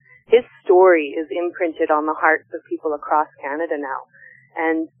story is imprinted on the hearts of people across Canada now.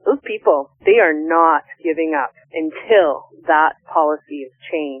 And those people, they are not giving up until that policy is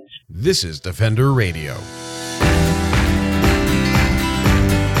changed. This is Defender Radio.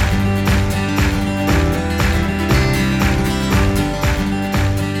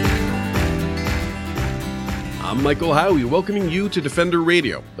 I'm Michael Howie, welcoming you to Defender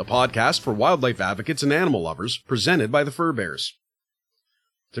Radio, the podcast for wildlife advocates and animal lovers, presented by the Fur Bears.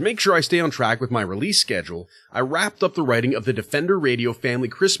 To make sure I stay on track with my release schedule, I wrapped up the writing of the Defender Radio Family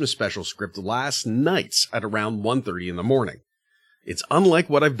Christmas Special script last night at around 1:30 in the morning. It's unlike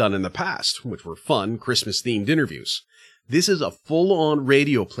what I've done in the past, which were fun, Christmas-themed interviews. This is a full-on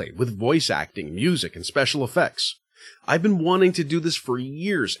radio play with voice acting, music, and special effects. I've been wanting to do this for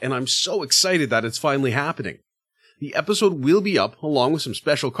years, and I'm so excited that it's finally happening. The episode will be up, along with some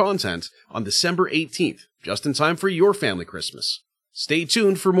special content, on December 18th, just in time for your family Christmas. Stay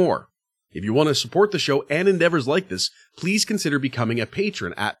tuned for more. If you want to support the show and endeavors like this, please consider becoming a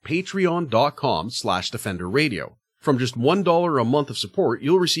patron at patreon.com/defenderradio. From just $1 a month of support,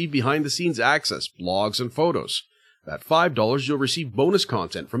 you'll receive behind-the-scenes access, blogs, and photos. At $5, you'll receive bonus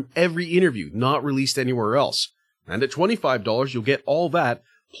content from every interview not released anywhere else. And at $25, you'll get all that,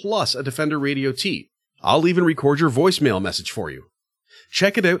 plus a Defender Radio tee. I'll even record your voicemail message for you.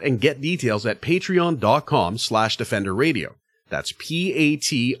 Check it out and get details at patreon.com/defenderradio. That's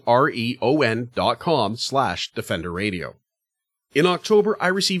patreon.com/defenderradio. In October, I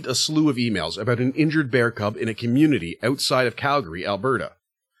received a slew of emails about an injured bear cub in a community outside of Calgary, Alberta.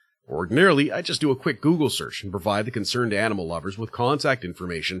 Ordinarily, I just do a quick Google search and provide the concerned animal lovers with contact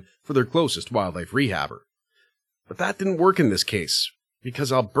information for their closest wildlife rehabber. But that didn't work in this case,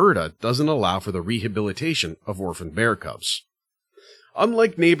 because Alberta doesn't allow for the rehabilitation of orphaned bear cubs.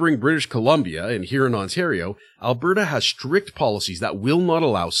 Unlike neighboring British Columbia and here in Ontario, Alberta has strict policies that will not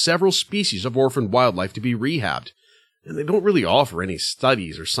allow several species of orphaned wildlife to be rehabbed, and they don't really offer any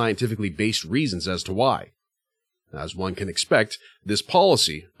studies or scientifically based reasons as to why. As one can expect, this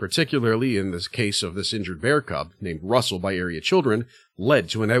policy, particularly in the case of this injured bear cub, named Russell by area children, led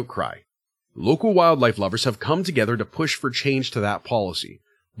to an outcry. Local wildlife lovers have come together to push for change to that policy,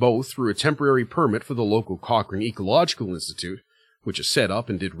 both through a temporary permit for the local Cochrane Ecological Institute, which has set up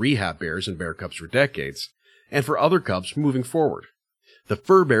and did rehab bears and bear cubs for decades, and for other cubs moving forward. The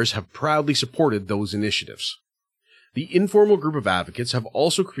Fur Bears have proudly supported those initiatives. The informal group of advocates have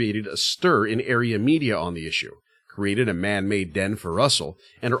also created a stir in area media on the issue, created a man-made den for Russell,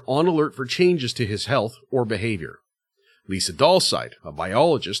 and are on alert for changes to his health or behavior. Lisa Dahlside, a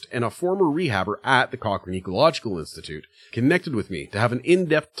biologist and a former rehabber at the Cochrane Ecological Institute, connected with me to have an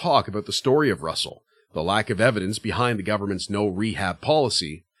in-depth talk about the story of Russell, the lack of evidence behind the government's no rehab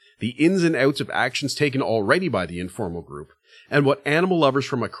policy, the ins and outs of actions taken already by the informal group, and what animal lovers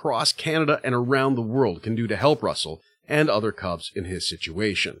from across Canada and around the world can do to help Russell and other cubs in his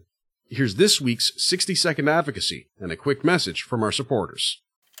situation. Here's this week's 60-second advocacy and a quick message from our supporters.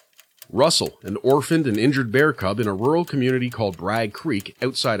 Russell, an orphaned and injured bear cub in a rural community called Bragg Creek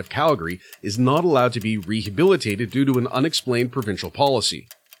outside of Calgary, is not allowed to be rehabilitated due to an unexplained provincial policy.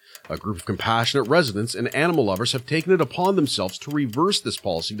 A group of compassionate residents and animal lovers have taken it upon themselves to reverse this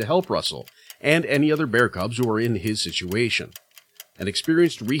policy to help Russell and any other bear cubs who are in his situation. An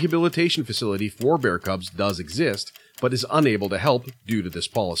experienced rehabilitation facility for bear cubs does exist, but is unable to help due to this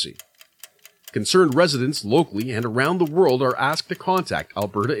policy. Concerned residents locally and around the world are asked to contact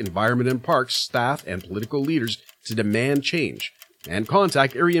Alberta Environment and Parks staff and political leaders to demand change, and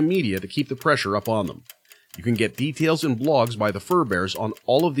contact area media to keep the pressure up on them. You can get details and blogs by the Fur Bears on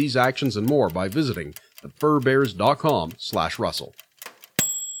all of these actions and more by visiting thefurbears.com/Russell.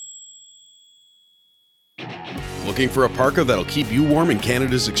 Looking for a parka that'll keep you warm in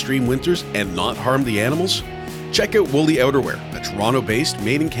Canada's extreme winters and not harm the animals? Check out Woolly Outerwear, a Toronto-based,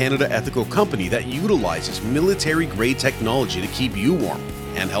 made-in-Canada ethical company that utilizes military-grade technology to keep you warm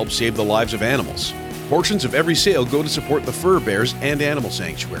and help save the lives of animals. Portions of every sale go to support the Fur Bears and Animal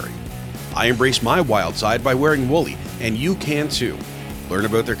Sanctuary. I embrace my wild side by wearing Woolly, and you can too. Learn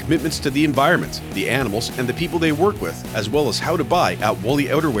about their commitments to the environment, the animals, and the people they work with, as well as how to buy at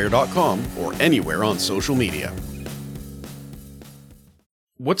woolyouterwear.com or anywhere on social media.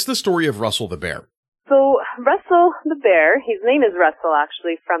 What's the story of Russell the bear? So Russell the bear, his name is Russell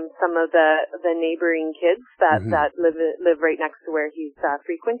actually, from some of the neighboring kids that live right next to where he's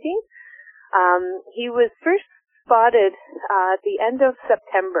frequenting. He was first spotted at the end of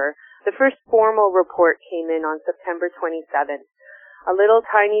September. The first formal report came in on September 27th. A little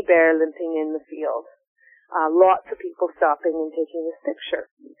tiny bear limping in the field. Lots of people stopping and taking this picture.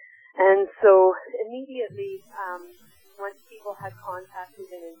 And so immediately once people had contacted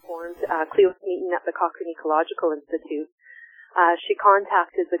and informed Cleo Smeaton at the Cochrane Ecological Institute, she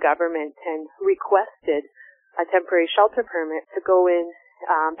contacted the government and requested a temporary shelter permit to go in,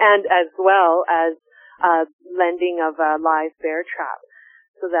 and as well as lending of a live bear trap,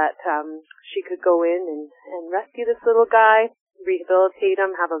 so that she could go in and rescue this little guy, rehabilitate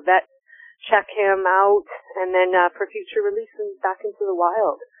him, have a vet check him out, and then for future release him back into the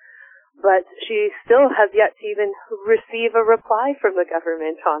wild. But she still has yet to even receive a reply from the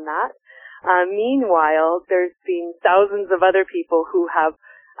government on that. Meanwhile, there's been thousands of other people who have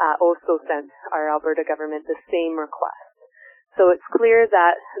also sent our Alberta government the same request. So it's clear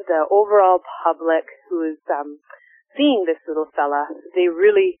that the overall public who is seeing this little fella, they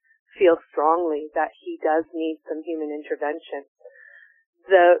really feel strongly that he does need some human intervention.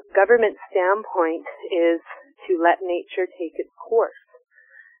 The government standpoint is to let nature take its course.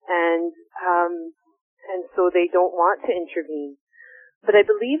 And so they don't want to intervene. But I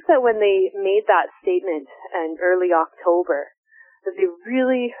believe that when they made that statement in early October, that they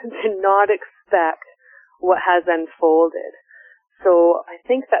really did not expect what has unfolded. So I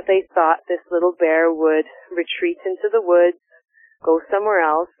think that they thought this little bear would retreat into the woods, go somewhere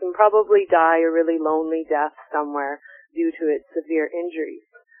else, and probably die a really lonely death somewhere due to its severe injuries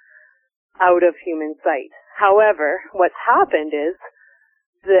out of human sight. However, what's happened is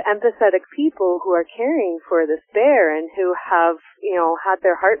the empathetic people who are caring for this bear and who have, had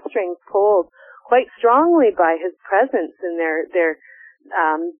their heartstrings pulled quite strongly by his presence in their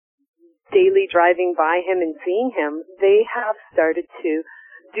daily driving by him and seeing him, they have started to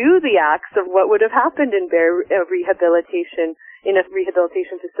do the acts of what would have happened in bear rehabilitation in a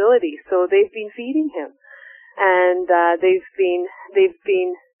rehabilitation facility. So they've been feeding him, and they've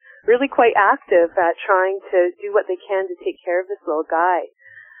been really quite active at trying to do what they can to take care of this little guy.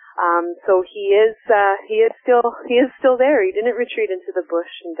 So he is still there. He didn't retreat into the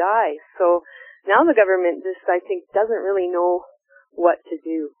bush and die. So now the government just, I think, doesn't really know what to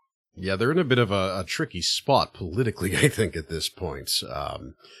do. Yeah, they're in a bit of a tricky spot politically, I think, at this point.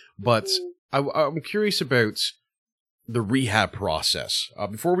 But I'm curious about the rehab process.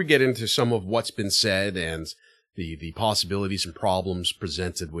 Before we get into some of what's been said and the possibilities and problems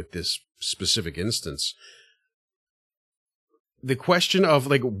presented with this specific instance, the question of,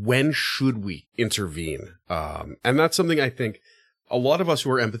 when should we intervene? And that's something I think a lot of us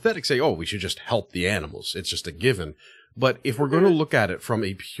who are empathetic say, we should just help the animals. It's just a given. But if we're going to look at it from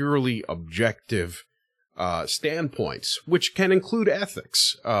a purely objective standpoint, which can include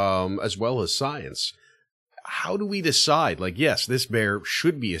ethics as well as science, how do we decide, yes, this bear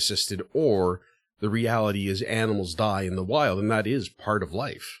should be assisted, or the reality is animals die in the wild, and that is part of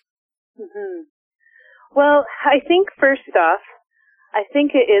life? Mm-hmm. Well, I think first off, I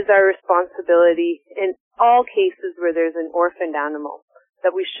think it is our responsibility in all cases where there's an orphaned animal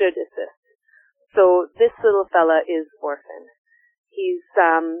that we should assist. So this little fella is orphaned. He's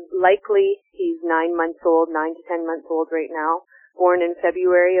he's 9 months old, 9 to 10 months old right now, born in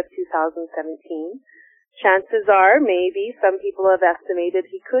February of 2017. Chances are, maybe, some people have estimated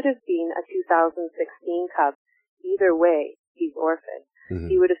he could have been a 2016 cub. Either way, he's orphaned. Mm-hmm.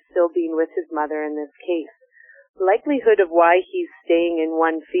 He would have still been with his mother in this case. The likelihood of why he's staying in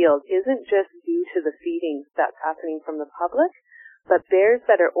one field isn't just due to the feeding that's happening from the public, but bears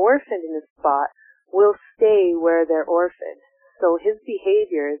that are orphaned in a spot will stay where they're orphaned. So his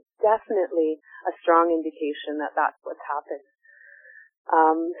behavior is definitely a strong indication that that's what's happened.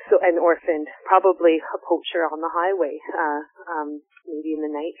 So an orphaned, probably a poacher on the highway, maybe in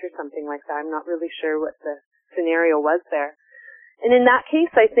the night or something like that. I'm not really sure what the scenario was there. And in that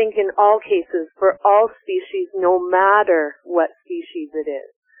case, I think in all cases, for all species, no matter what species it is,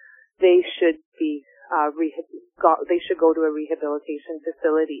 they should be they should go to a rehabilitation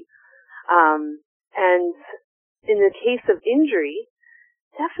facility. And in the case of injury,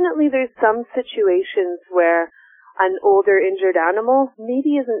 definitely there's some situations where an older injured animal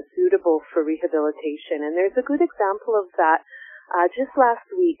maybe isn't suitable for rehabilitation. And there's a good example of that just last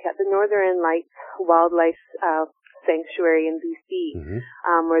week at the Northern Lights Wildlife Sanctuary in BC,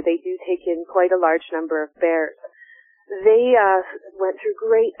 where they do take in quite a large number of bears. They went through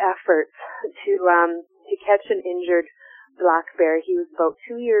great efforts to catch an injured black bear. He was about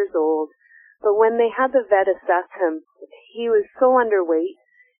 2 years old, but when they had the vet assess him, he was so underweight,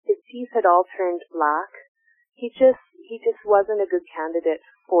 his teeth had all turned black. He just wasn't a good candidate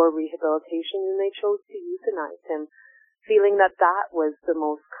for rehabilitation, and they chose to euthanize him, feeling that that was the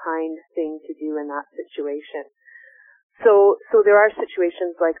most kind thing to do in that situation. So there are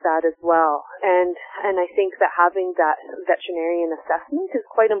situations like that as well, and I think that having that veterinarian assessment is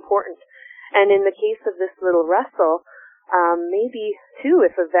quite important. And in the case of this little Russell, Maybe, too,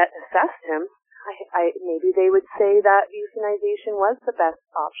 if a vet assessed him, maybe they would say that euthanization was the best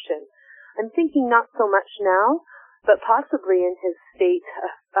option. I'm thinking not so much now, but possibly in his state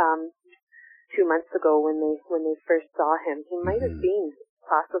 2 months ago when they first saw him, he might have been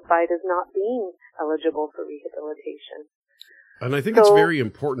classified as not being eligible for rehabilitation. And I think it's very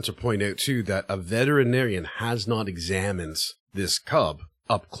important to point out, too, that a veterinarian has not examined this cub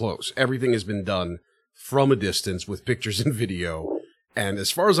up close. Everything has been done from a distance with pictures and video. And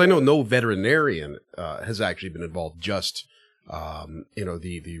as far as I know, no veterinarian has actually been involved, just,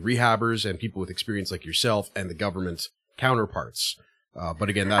 the rehabbers and people with experience like yourself and the government counterparts. But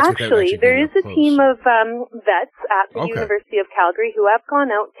again, that's actually, there is a team of vets at the University of Calgary who have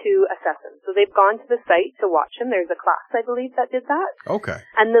gone out to assess him. So they've gone to the site to watch him. There's a class, I believe, that did that. Okay.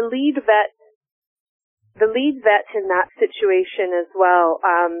 And the lead vet in that situation as well,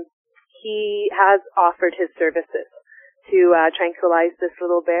 he has offered his services to tranquilize this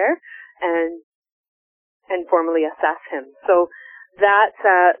little bear and formally assess him. So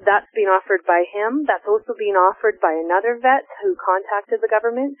that's been offered by him. That's also been offered by another vet who contacted the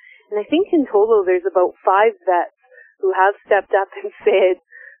government. And I think in total there's about 5 vets who have stepped up and said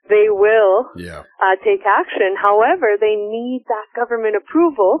they will take action. However, they need that government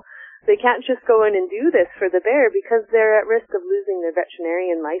approval. They can't just go in and do this for the bear because they're at risk of losing their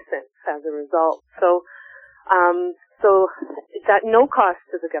veterinarian license as a result. So it's at no cost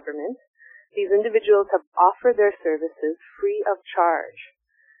to the government. These individuals have offered their services free of charge,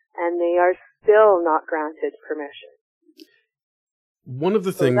 and they are still not granted permission. One of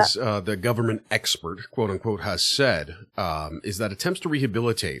the things the government expert, quote unquote, has said is that attempts to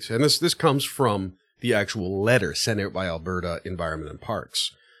rehabilitate, and this comes from the actual letter sent out by Alberta Environment and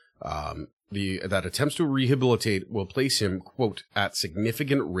Parks, that attempts to rehabilitate will place him, quote, at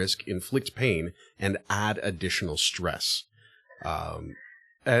significant risk, inflict pain, and add additional stress.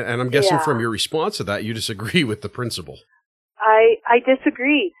 And I'm guessing from your response to that, you disagree with the principle. I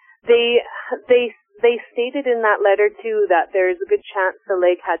disagree. They stated in that letter, too, that there's a good chance the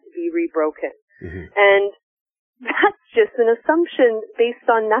leg had to be rebroken. Mm-hmm. And that's just an assumption based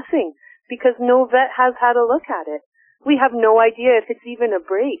on nothing, because no vet has had a look at it. We have no idea if it's even a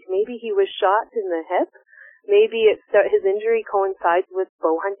break. Maybe he was shot in the hip. Maybe his injury coincides with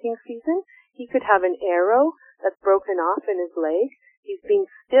bow hunting season. He could have an arrow that's broken off in his leg. He's been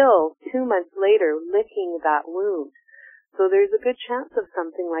still 2 months later licking that wound. So there's a good chance of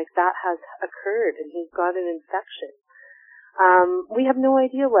something like that has occurred and he's got an infection. We have no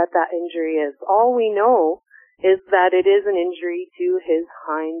idea what that injury is. All we know is that it is an injury to his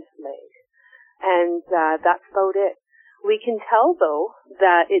hind leg. And that's about it. We can tell, though,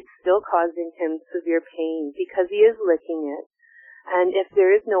 that it's still causing him severe pain because he is licking it. And if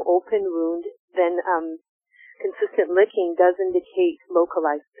there is no open wound, then consistent licking does indicate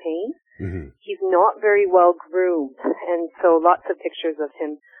localized pain. Mm-hmm. He's not very well groomed, and so lots of pictures of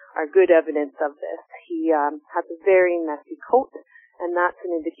him are good evidence of this. He has a very messy coat, and that's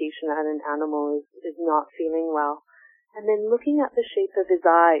an indication that an animal is not feeling well. And then looking at the shape of his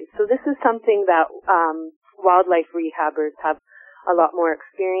eyes. So this is something that wildlife rehabbers have a lot more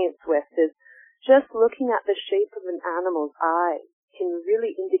experience with, is just looking at the shape of an animal's eye can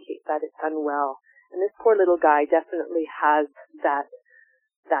really indicate that it's unwell. And this poor little guy definitely has that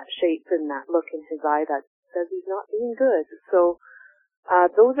shape and that look in his eye that says he's not doing good. So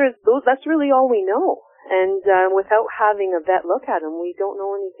that's really all we know. And without having a vet look at him, we don't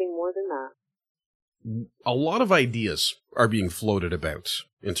know anything more than that. A lot of ideas are being floated about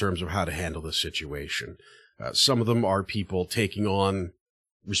in terms of how to handle this situation. Some of them are people taking on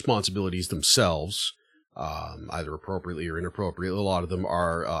responsibilities themselves, either appropriately or inappropriately. A lot of them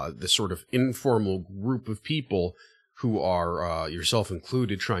are this sort of informal group of people who are, yourself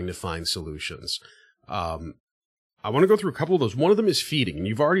included, trying to find solutions. I want to go through a couple of those. One of them is feeding, and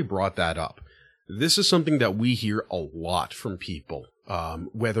you've already brought that up. This is something that we hear a lot from people,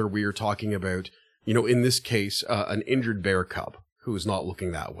 whether we are talking about, in this case, an injured bear cub who is not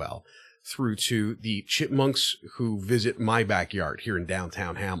looking that well, through to the chipmunks who visit my backyard here in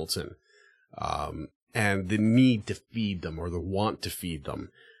downtown Hamilton, and the need to feed them or the want to feed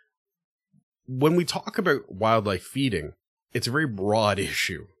them. When we talk about wildlife feeding, it's a very broad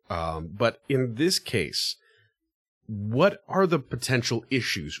issue. But in this case, what are the potential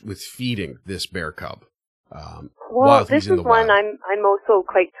issues with feeding this bear cub? Well, this is one I'm also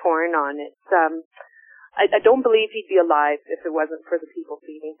quite torn on. It's I don't believe he'd be alive if it wasn't for the people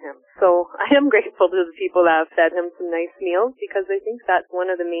feeding him. So I am grateful to the people that have fed him some nice meals, because I think that's one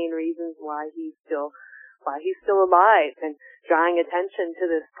of the main reasons why he's still alive and drawing attention to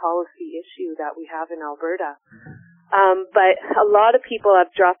this policy issue that we have in Alberta. But a lot of people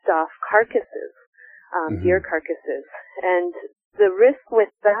have dropped off carcasses, deer carcasses. And the risk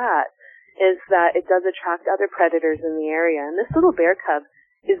with that is that it does attract other predators in the area. And this little bear cub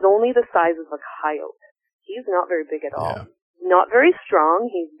is only the size of a coyote. He's not very big at all. Yeah. Not very strong.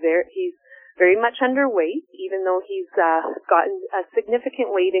 He's very much underweight, even though he's gotten a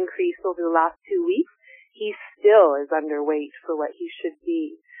significant weight increase over the last 2 weeks. He still is underweight for what he should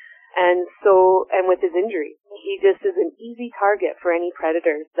be. And with his injury, he just is an easy target for any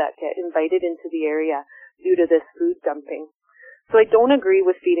predators that get invited into the area due to this food dumping. So I don't agree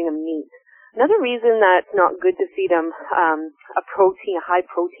with feeding him meat. Another reason that it's not good to feed him a high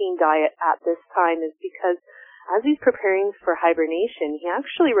protein diet at this time is because as he's preparing for hibernation, he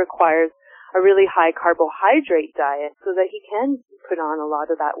actually requires a really high carbohydrate diet so that he can put on a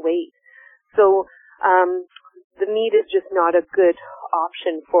lot of that weight. So the meat is just not a good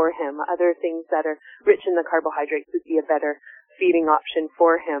option for him. Other things that are rich in the carbohydrates would be a better feeding option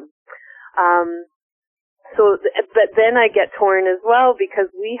for him. But then I get torn as well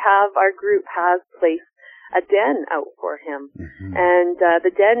because our group has placed a den out for him. Mm-hmm. And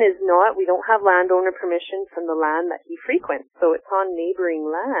the den is not, we don't have landowner permission from the land that he frequents, so it's on neighboring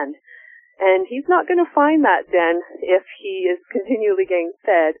land. And he's not going to find that den if he is continually getting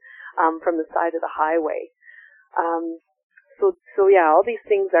fed from the side of the highway. So yeah, all these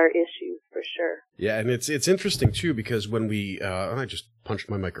things are issues for sure. Yeah, and it's interesting too because when we, I just punched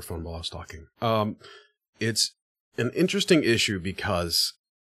my microphone while I was talking. It's an interesting issue because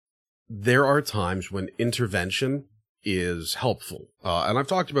there are times when intervention is helpful. And I've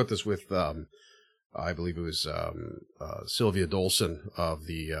talked about this with, I believe it was Sylvia Dolson of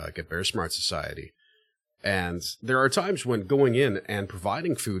the Get Bear Smart Society. And there are times when going in and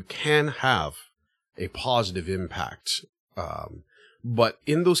providing food can have a positive impact. But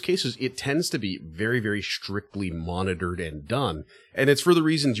in those cases, it tends to be very, very strictly monitored and done. And it's for the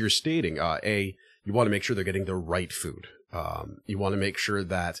reasons you're stating. You want to make sure they're getting the right food. You want to make sure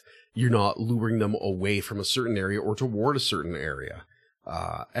that you're not luring them away from a certain area or toward a certain area.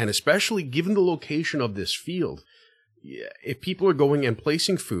 And especially given the location of this field, if people are going and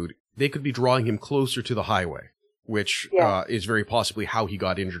placing food, they could be drawing him closer to the highway, which is very possibly how he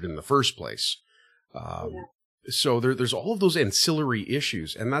got injured in the first place. So there's all of those ancillary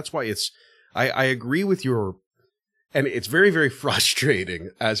issues. And that's why I agree with and it's very, very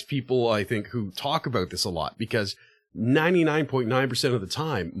frustrating as people, I think, who talk about this a lot, because 99.9% of the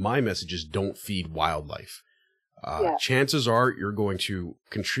time, my messages don't feed wildlife. Chances are you're going to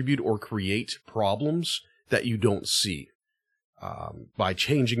contribute or create problems that you don't see by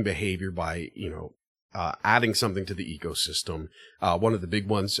changing behavior, by, adding something to the ecosystem. One of the big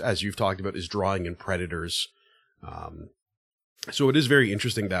ones, as you've talked about, is drawing in predators. So it is very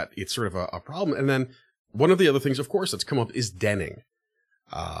interesting that it's sort of a problem. And then one of the other things, of course, that's come up is denning.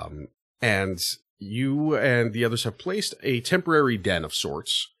 And you and the others have placed a temporary den of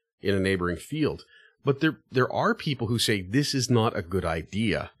sorts in a neighboring field. But there are people who say this is not a good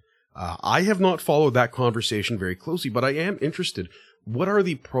idea. I have not followed that conversation very closely, but I am interested. What are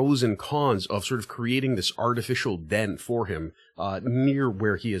the pros and cons of sort of creating this artificial den for him near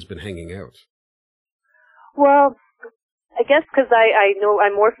where he has been hanging out? Well, I guess because I know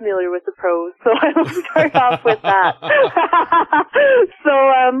I'm more familiar with the pros, so I will start off with that. So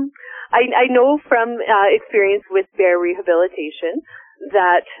I know from experience with bear rehabilitation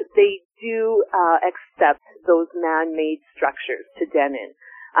that they do accept those man-made structures to den in.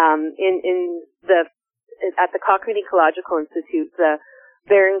 At the Cochrane Ecological Institute, the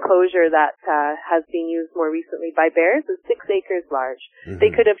bear enclosure that has been used more recently by bears is 6 acres large. Mm-hmm.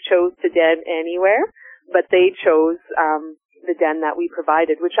 They could have chose to den anywhere, but they chose the den that we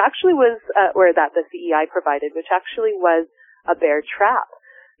provided, which actually was, or that the CEI provided, which actually was a bear trap,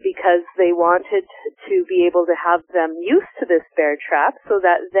 because they wanted to be able to have them used to this bear trap so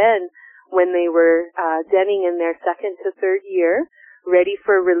that then when they were denning in their 2nd to 3rd year, ready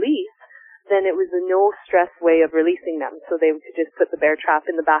for release, then it was a no-stress way of releasing them. So they could just put the bear trap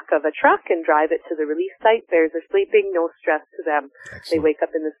in the back of a truck and drive it to the release site. Bears are sleeping, no stress to them. Excellent. They wake up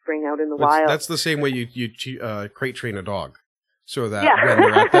in the spring out in the wild. That's the same way you crate train a dog. So that when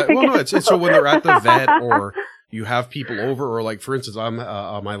they're at the, so when they're at the vet or you have people over, or like, for instance,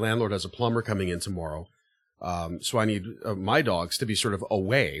 my landlord has a plumber coming in tomorrow. So I need my dogs to be sort of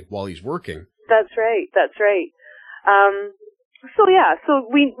away while he's working. That's right. So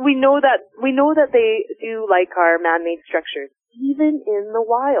we know that they do like our man-made structures, even in the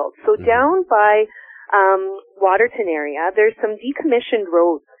wild. So down by Waterton area, there's some decommissioned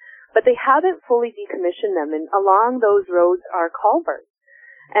roads, but they haven't fully decommissioned them, and along those roads are culverts.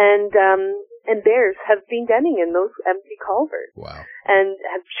 And And bears have been denning in those empty culverts. Wow. And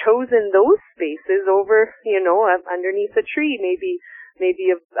have chosen those spaces over, underneath a tree, maybe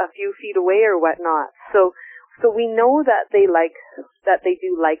a few feet away or whatnot. So we know that they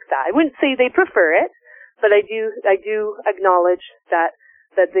do like that. I wouldn't say they prefer it, but I do acknowledge that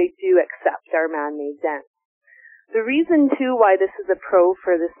they do accept our man-made dens. The reason too why this is a pro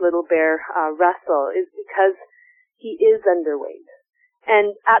for this little bear, Russell, is because he is underweight.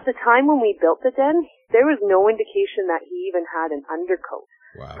 And at the time when we built the den, there was no indication that he even had an undercoat.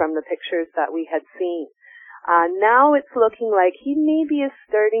 Wow. From the pictures that we had seen. Now it's looking like he maybe is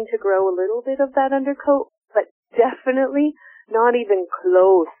starting to grow a little bit of that undercoat, but definitely not even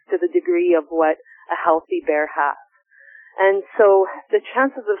close to the degree of what a healthy bear has. And so the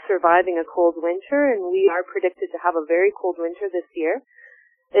chances of surviving a cold winter, and we are predicted to have a very cold winter this year,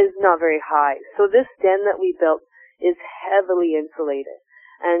 is not very high. So this den that we built is heavily insulated.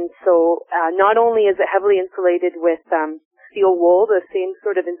 And so not only is it heavily insulated with steel wool, the same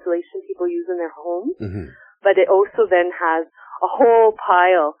sort of insulation people use in their homes, mm-hmm. but it also then has a whole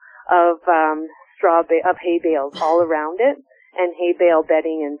pile of of hay bales all around it and hay bale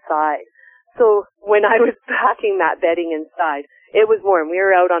bedding inside. So when I was packing that bedding inside, it was warm. We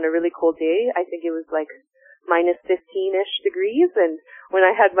were out on a really cold day. I think it was like minus 15-ish degrees, and when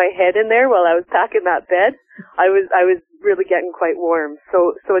I had my head in there while I was packing that bed, I was really getting quite warm.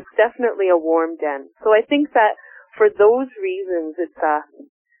 So it's definitely a warm den. So I think that for those reasons, it's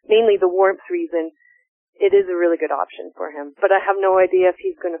mainly the warmth reason, it is a really good option for him. But I have no idea if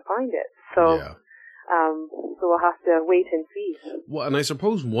he's going to find it. So yeah. So we'll have to wait and see. Well, and I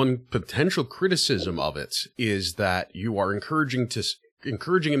suppose one potential criticism of it is that you are encouraging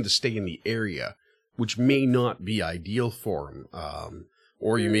him to stay in the area, which may not be ideal for him.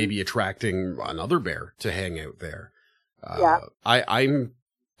 Or you may be attracting another bear to hang out there. Yeah.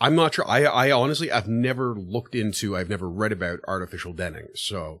 I'm not sure. I honestly, I've never read about artificial denning.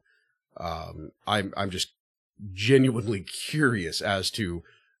 So, I'm just genuinely curious as to,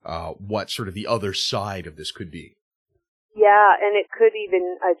 what sort of the other side of this could be. Yeah, and it could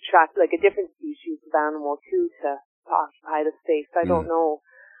even attract like a different species of animal too to occupy the space. I don't know.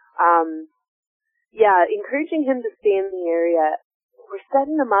 Yeah, encouraging him to stay in the area. We're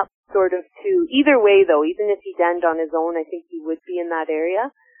setting him up sort of to, either way though, even if he denned on his own, I think he would be in that area.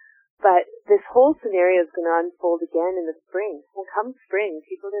 But this whole scenario is going to unfold again in the spring. Well, come spring,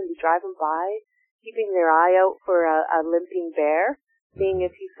 people are going to be driving by, keeping their eye out for a limping bear, seeing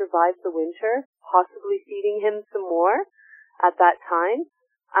if he survives the winter, possibly feeding him some more at that time.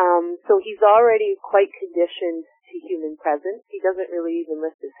 So he's already quite conditioned to human presence. He doesn't really even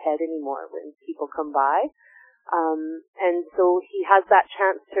lift his head anymore when people come by. And so he has that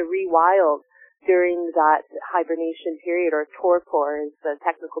chance to rewild during that hibernation period, or torpor is the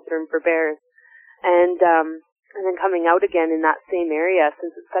technical term for bears. And then coming out again in that same area,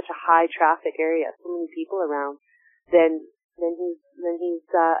 since it's such a high traffic area, so many people around, then he's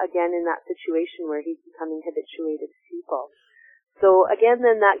again in that situation where he's becoming habituated to people. So again,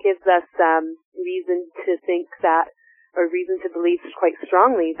 then that gives us reason to think that, or reason to believe quite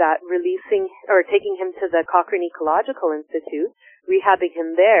strongly that releasing or taking him to the Cochrane Ecological Institute, rehabbing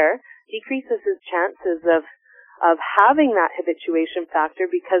him there, decreases his chances of having that habituation factor,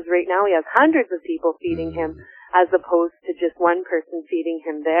 because right now he has hundreds of people feeding him as opposed to just one person feeding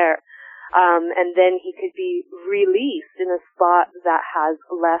him there. And then he could be released in a spot that has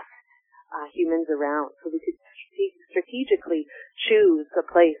less humans around. So we could strategically choose a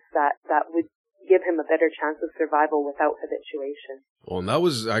place that would give him a better chance of survival without habituation. Well, and that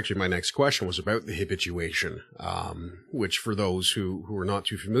was actually my next question, was about the habituation, which for those who are not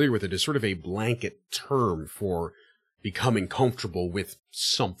too familiar with it is sort of a blanket term for becoming comfortable with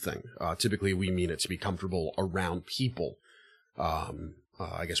something. Typically we mean it to be comfortable around people.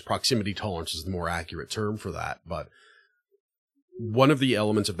 I guess proximity tolerance is the more accurate term for that. But one of the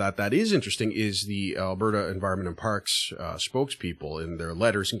elements of that is interesting is the Alberta Environment and Parks spokespeople in their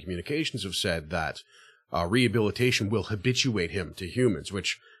letters and communications have said that rehabilitation will habituate him to humans,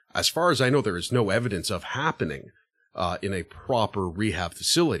 which, as far as I know, there is no evidence of happening in a proper rehab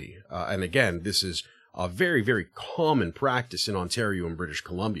facility. And again, this is a very, very common practice in Ontario and British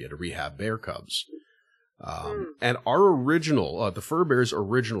Columbia to rehab bear cubs. And our original, the Fur Bear's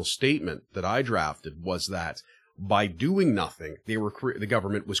original statement that I drafted was that by doing nothing, the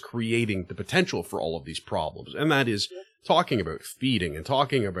government was creating the potential for all of these problems. And that is talking about feeding and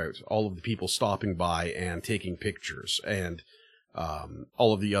talking about all of the people stopping by and taking pictures and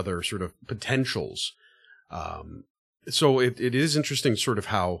all of the other sort of potentials. So it is interesting sort of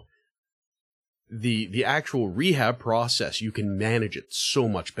how the actual rehab process, you can manage it so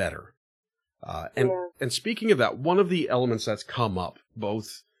much better. And speaking of that, one of the elements that's come up,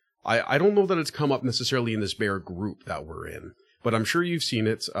 both, I don't know that it's come up necessarily in this bear group that we're in, but I'm sure you've seen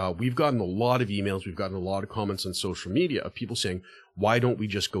it. We've gotten a lot of emails, we've gotten a lot of comments on social media of people saying, why don't we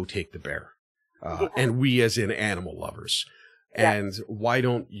just go take the bear? And we as in animal lovers. And why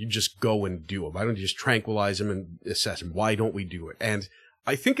don't you just go and do it? Why don't you just tranquilize him and assess him? Why don't we do it? And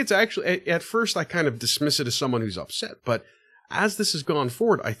I think it's actually, at first I kind of dismiss it as someone who's upset, but as this has gone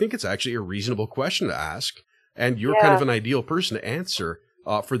forward, I think it's actually a reasonable question to ask. And you're kind of an ideal person to answer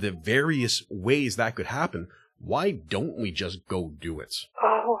for the various ways that could happen. Why don't we just go do it?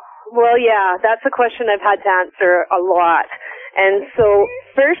 Oh, well, yeah, that's a question I've had to answer a lot. And so,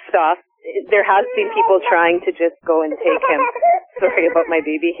 first off, there has been people trying to just go and take him. Sorry about my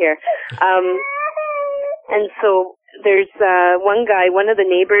baby here. And so there's one guy, one of the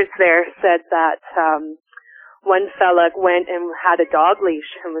neighbors there said that one fella went and had a dog leash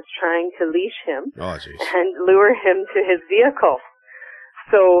and was trying to leash him and lure him to his vehicle.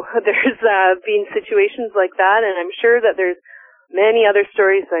 So there's been situations like that, and I'm sure that there's many other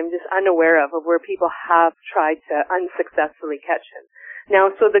stories I'm just unaware of where people have tried to unsuccessfully catch him. Now,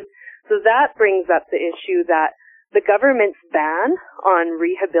 so that brings up the issue that the government's ban on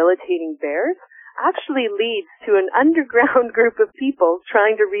rehabilitating bears actually leads to an underground group of people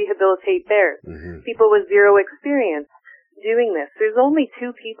trying to rehabilitate bears. Mm-hmm. People with zero experience doing this. There's only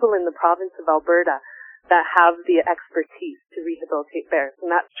 2 people in the province of Alberta that have the expertise to rehabilitate bears,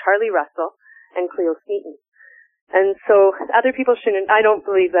 and that's Charlie Russell and Cleo Smeaton. And so other people shouldn't, I don't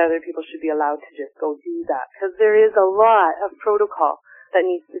believe that other people should be allowed to just go do that, because there is a lot of protocol that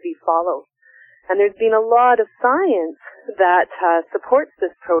needs to be followed. And there's been a lot of science that supports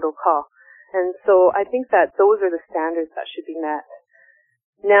this protocol. And so I think that those are the standards that should be met.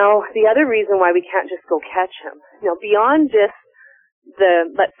 Now, the other reason why we can't just go catch him, beyond just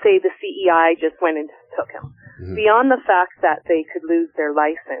let's say the CEI just went and took him, beyond the fact that they could lose their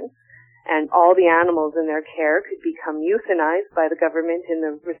license and all the animals in their care could become euthanized by the government in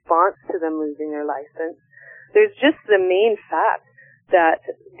the response to them losing their license, there's just the main fact that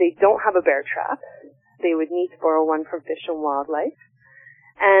they don't have a bear trap. They would need to borrow one from Fish and Wildlife.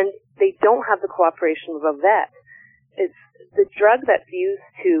 And they don't have the cooperation of a vet. It's the drug that's used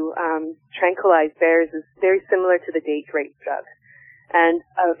to tranquilize bears is very similar to the date rape drug. And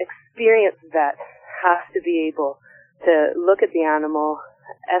an experienced vet has to be able to look at the animal,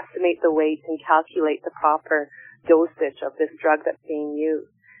 estimate the weight, and calculate the proper dosage of this drug that's being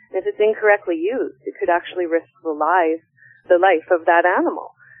used. And if it's incorrectly used, it could actually risk the life of that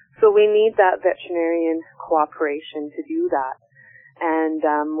animal. So we need that veterinarian cooperation to do that. And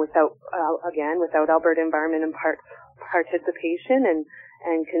without Alberta Environment and Parks participation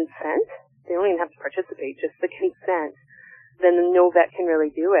and consent, they don't even have to participate, just the consent, then no vet can really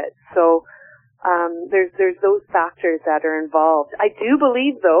do it. So there's those factors that are involved. I do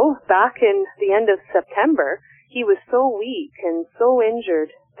believe, though, back in the end of September, he was so weak and so injured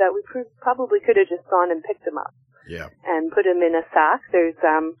that we probably could have just gone and picked him up and put him in a sack. There's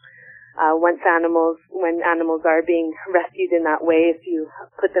when animals are being rescued in that way, if you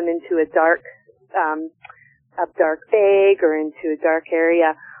put them into a dark bag or into a dark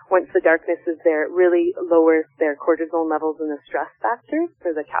area, once the darkness is there, it really lowers their cortisol levels and the stress factors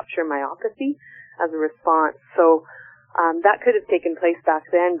for the capture myopathy as a response. So that could have taken place back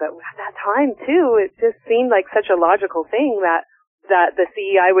then, but at that time too, it just seemed like such a logical thing that the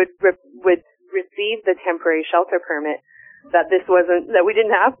CEI would receive the temporary shelter permit.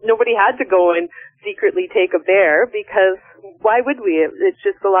 Nobody had to go and secretly take a bear, because why would we? It's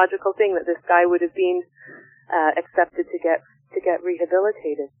just the logical thing that this guy would have been accepted to get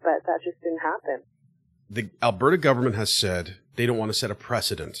rehabilitated, but that just didn't happen. The Alberta government has said they don't want to set a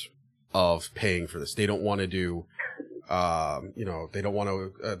precedent of paying for this. They don't want to do, they don't want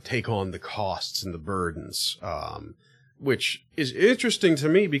to take on the costs and the burdens, which is interesting to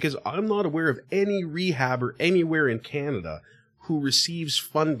me because I'm not aware of any rehabber anywhere in Canada who receives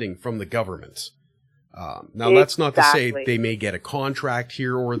funding from the government. Now, that's not to say they may get a contract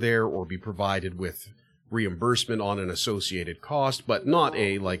here or there or be provided with reimbursement on an associated cost, but not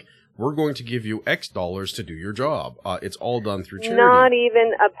we're going to give you X dollars to do your job. It's all done through charity. Not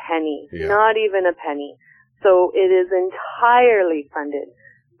even a penny. Yeah. Not even a penny. So it is entirely funded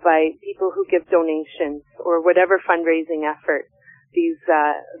by people who give donations or whatever fundraising effort these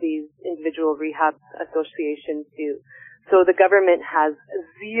individual rehab associations do. So the government has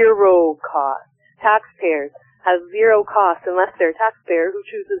zero cost. Taxpayers have zero cost unless they're a taxpayer who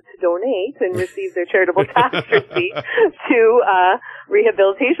chooses to donate and receive their charitable tax receipt to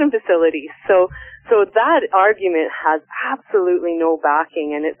rehabilitation facilities. So So that argument has absolutely no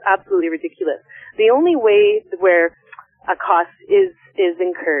backing, and it's absolutely ridiculous. The only way where a cost is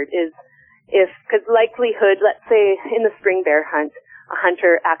incurred is because likelihood, let's say in the spring bear hunt, a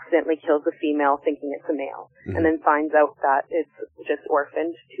hunter accidentally kills a female thinking it's a male, and then finds out that it's just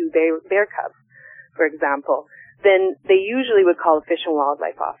orphaned two bear cubs, for example. Then they usually would call a Fish and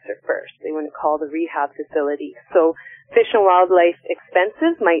Wildlife officer first. They wouldn't call the rehab facility. So Fish and Wildlife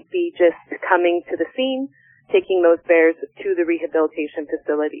expenses might be just coming to the scene, taking those bears to the rehabilitation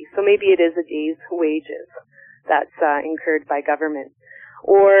facility. So maybe it is a day's wages that's incurred by government.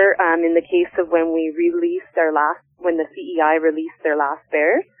 Or in the case of when the CEI released their last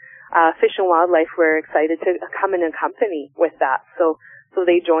bears, Fish and Wildlife were excited to come in company with that. So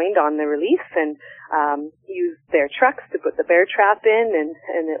they joined on the release and used their trucks to put the bear trap in,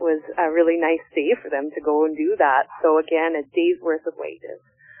 and it was a really nice day for them to go and do that. So again, a day's worth of wages.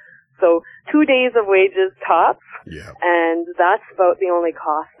 So 2 days of wages tops, and that's about the only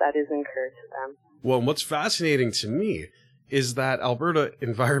cost that is incurred to them. Well, what's fascinating to me is that Alberta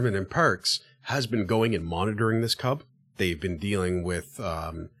Environment and Parks has been going and monitoring this cub. They've been dealing with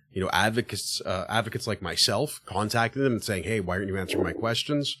advocates like myself, contacting them and saying, hey, why aren't you answering my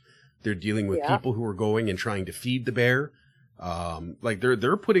questions? They're dealing with people who are going and trying to feed the bear.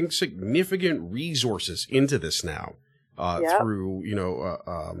 They're putting significant resources into this now through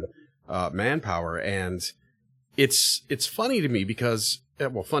manpower, and it's funny to me because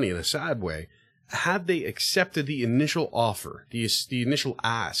funny in a sad way. Had they accepted the initial offer, the initial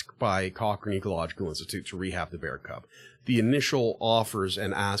ask by Cochrane Ecological Institute to rehab the bear cub, the initial offers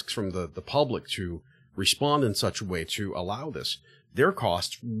and asks from the public to respond in such a way to allow this, their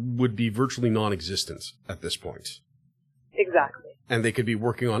costs would be virtually non-existent at this point. Exactly. And they could be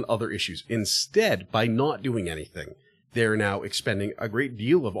working on other issues. Instead, by not doing anything, they're now expending a great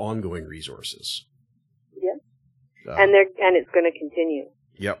deal of ongoing resources. Yes. And it's going to continue.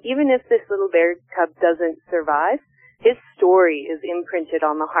 Yep. Even if this little bear cub doesn't survive, his story is imprinted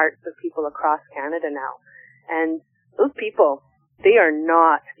on the hearts of people across Canada now. And those people, they are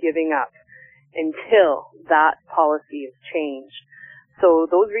not giving up until that policy is changed. So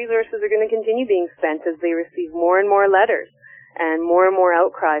those resources are going to continue being spent as they receive more and more letters and more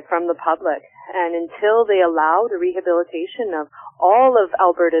outcry from the public. And until they allow the rehabilitation of all of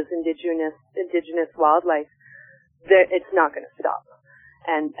Alberta's indigenous wildlife, it's not going to stop.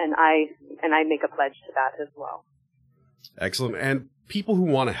 And I make a pledge to that as well. Excellent. And people who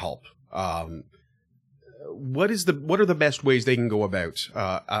want to help, what are the best ways they can go about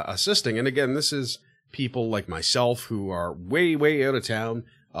assisting? And again, this is people like myself who are way out of town,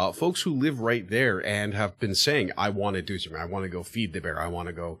 folks who live right there and have been saying, I want to do something. I want to go feed the bear. I want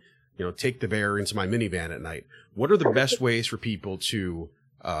to go, take the bear into my minivan at night. What are the best ways for people to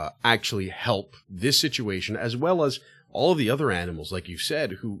actually help this situation, as well as all of the other animals, like you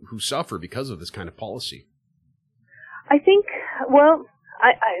said, who suffer because of this kind of policy? I think,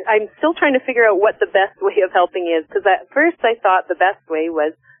 I'm still trying to figure out what the best way of helping is, because at first I thought the best way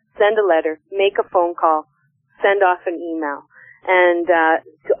was send a letter, make a phone call, send off an email. And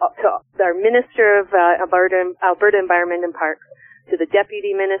to our Minister of Alberta Environment and Parks, to the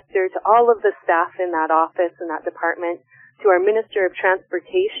Deputy Minister, to all of the staff in that office and that department, to our Minister of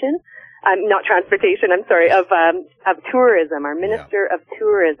Transportation, of Tourism, our Minister of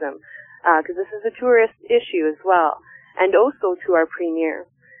Tourism, because this is a tourist issue as well, and also to our Premier.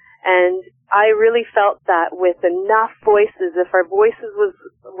 And I really felt that with enough voices, if our voices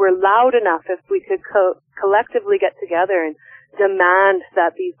were loud enough, if we could collectively get together and demand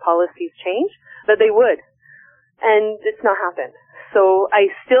that these policies change, that they would. And it's not happened. So I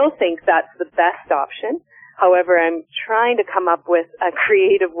still think that's the best option. However, I'm trying to come up with a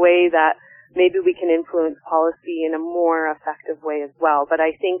creative way that maybe we can influence policy in a more effective way as well. But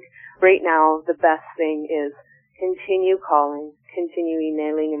I think right now the best thing is continue calling, continue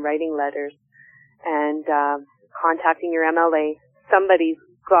emailing and writing letters, and contacting your MLA. Somebody's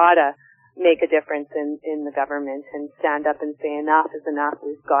gotta make a difference in the government and stand up and say enough is enough.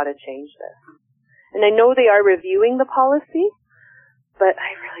 We've got to change this. And I know they are reviewing the policy, but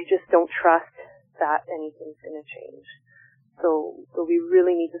I really just don't trust that anything's going to change. So we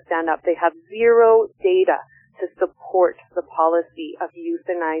really need to stand up. They have zero data to support the policy of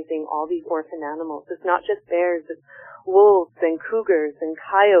euthanizing all these orphan animals. It's not just bears, it's wolves and cougars and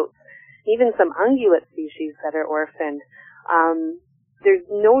coyotes, even some ungulate species that are orphaned. There's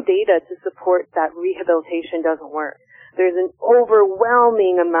no data to support that rehabilitation doesn't work. There's an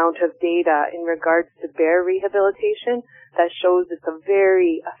overwhelming amount of data in regards to bear rehabilitation that shows it's a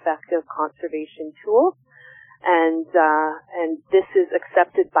very effective conservation tool. And this is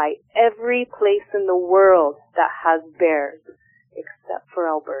accepted by every place in the world that has bears, except for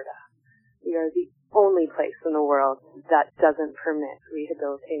Alberta. We are the only place in the world that doesn't permit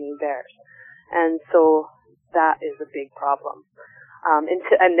rehabilitating bears. And so that is a big problem. And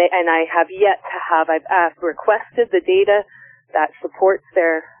I have yet to have, I've requested the data that supports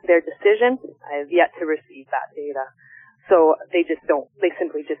their decision. I have yet to receive that data. So they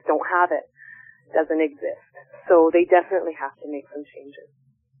simply just don't have it. It doesn't exist. So they definitely have to make some changes.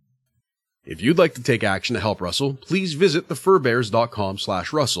 If you'd like to take action to help Russell, please visit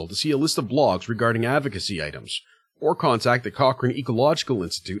thefurbears.com/Russell to see a list of blogs regarding advocacy items, or contact the Cochrane Ecological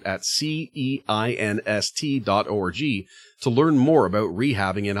Institute at CEINST.org to learn more about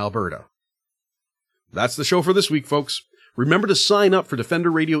rehabbing in Alberta. That's the show for this week, folks. Remember to sign up for Defender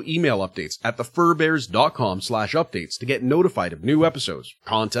Radio email updates at thefurbears.com/updates to get notified of new episodes,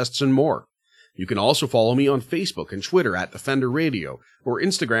 contests, and more. You can also follow me on Facebook and Twitter at Defender Radio or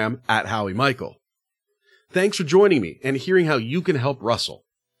Instagram at Howie Michael. Thanks for joining me and hearing how you can help Russell.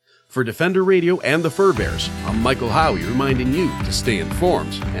 For Defender Radio and the Fur Bears, I'm Michael Howie reminding you to stay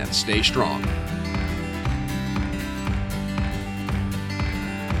informed and stay strong.